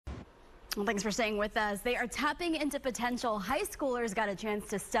Well, thanks for staying with us. They are tapping into potential. High schoolers got a chance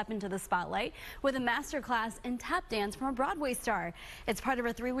to step into the spotlight with a masterclass in tap dance from a Broadway star. It's part of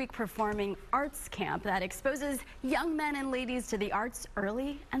a 3-week performing arts camp that exposes young men and ladies to the arts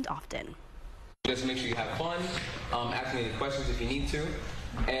early and often. Just make sure you have fun, ask me any questions if you need to,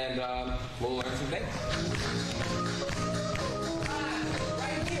 and we'll learn some things.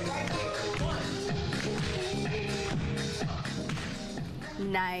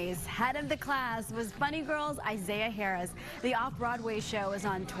 Nice. Head of the class was Funny Girl's Izaiah Harris. The off-Broadway show is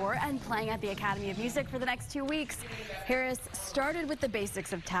on tour and playing at the Academy of Music for the next 2 weeks. Harris started with the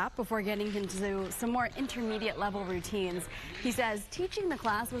basics of tap before getting into some more intermediate level routines. He says teaching the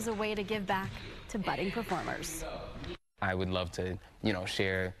class was a way to give back to budding performers. I would love to,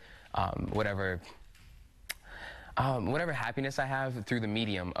 share whatever happiness I have through the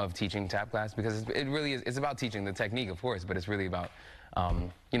medium of teaching tap class, because it really is, it's about teaching the technique, of course, but it's really about,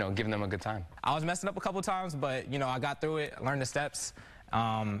 giving them a good time. I was messing up a couple times, but, I got through it, learned the steps,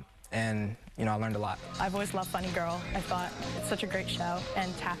 and, I learned a lot. I've always loved Funny Girl. I thought it's such a great show,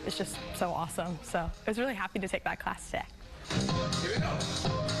 and tap is just so awesome. So I was really happy to take that class today. Here we go.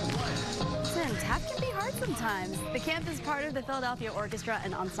 Listen, tap can be hard sometimes. The camp is part of the Philadelphia Orchestra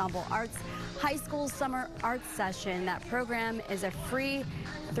and Ensemble Arts High School Summer Arts Session. That program is a free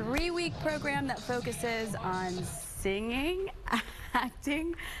 3-week program that focuses on singing,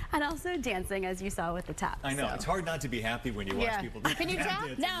 acting, and also dancing, as you saw with the tap. I know. So. It's hard not to be happy when you watch people do Can you tap?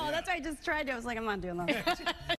 No, yeah. that's why I just tried to. I was like, I'm not doing that.